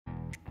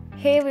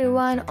Hey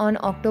everyone, on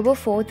October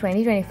 4,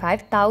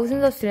 2025,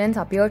 thousands of students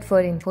appeared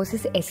for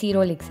Infosys SE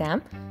role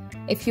exam.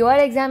 If your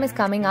exam is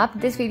coming up,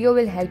 this video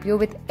will help you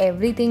with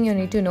everything you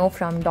need to know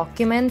from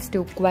documents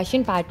to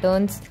question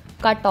patterns,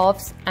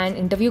 cutoffs and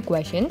interview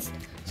questions.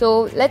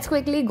 So let's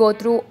quickly go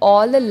through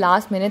all the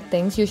last minute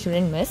things you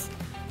shouldn't miss.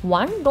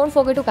 1. Don't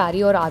forget to carry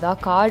your Aadhaar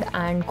card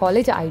and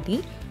college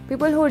ID.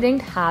 People who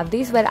didn't have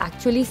these were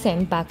actually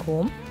sent back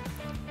home.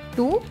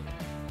 2.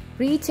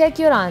 Recheck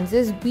your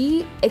answers.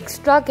 Be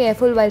extra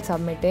careful while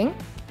submitting.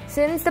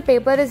 Since the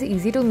paper is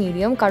easy to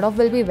medium, cutoff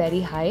will be very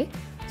high.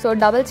 So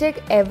double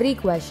check every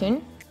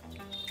question.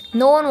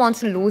 No one wants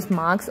to lose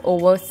marks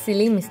over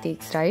silly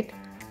mistakes, right?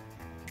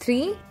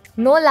 3.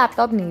 No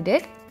laptop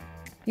needed.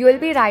 You will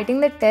be writing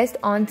the test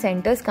on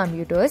center's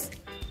computers.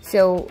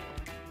 So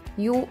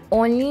you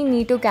only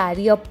need to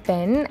carry a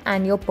pen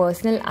and your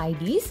personal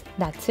IDs.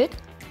 That's it.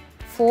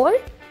 4.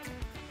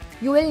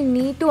 You will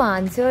need to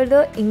answer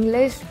the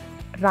English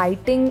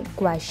writing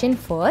question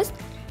first,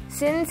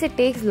 since it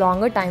takes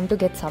longer time to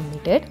get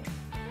submitted.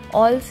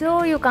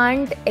 Also, you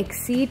can't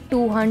exceed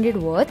 200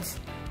 words.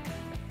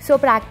 So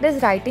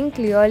practice writing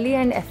clearly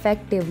and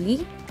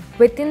effectively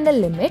within the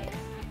limit.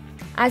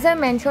 As I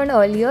mentioned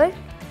earlier,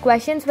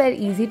 questions were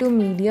easy to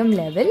medium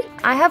level.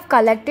 I have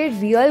collected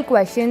real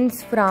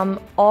questions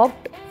from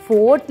Oct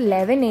 4th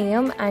 11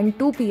 AM and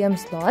 2 PM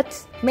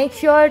slots. Make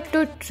sure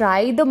to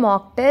try the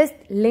mock test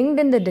linked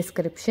in the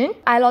description.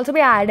 I'll also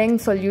be adding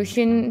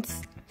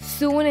solutions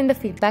soon in the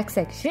feedback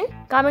section.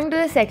 Coming to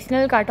the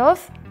sectional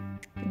cutoff,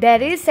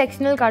 there is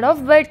sectional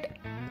cutoff but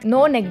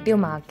no negative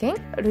marking.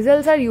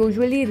 Results are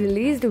usually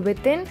released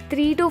within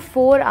 3 to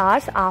 4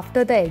 hours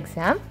after the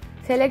exam.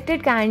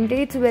 Selected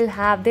candidates will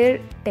have their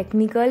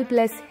technical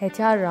plus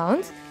HR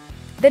rounds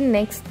the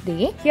next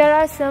day. Here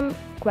are some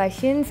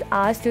questions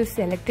asked to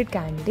selected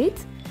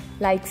candidates,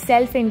 like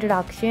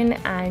self-introduction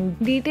and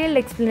detailed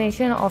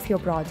explanation of your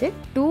project.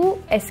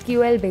 2.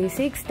 SQL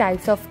basics,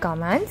 types of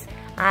commands,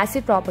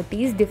 ACID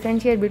properties,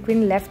 differentiate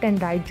between left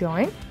and right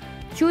join,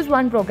 choose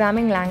one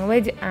programming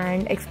language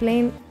and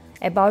explain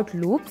about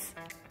loops,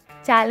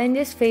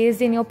 challenges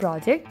faced in your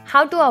project,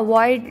 how to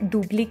avoid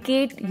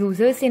duplicate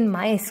users in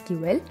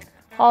MySQL,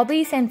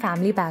 hobbies and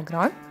family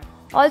background.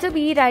 Also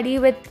be ready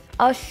with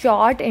a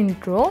short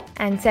intro,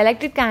 and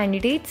selected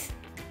candidates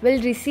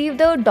will receive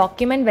the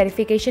document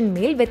verification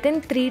mail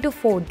within 3 to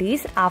 4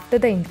 days after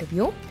the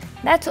interview.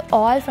 That's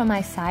all from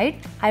my side.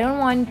 I don't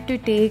want to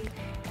take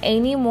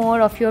any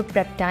more of your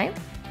prep time.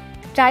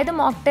 Try the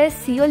mock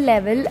test, see your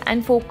level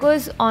and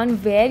focus on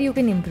where you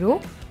can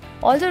improve.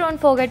 Also, don't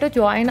forget to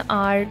join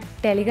our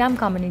Telegram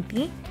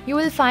community. You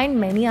will find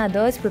many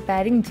others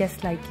preparing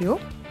just like you.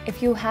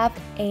 If you have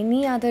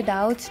any other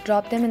doubts,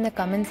 drop them in the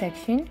comment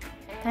section.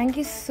 Thank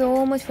you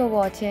so much for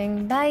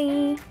watching.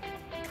 Bye.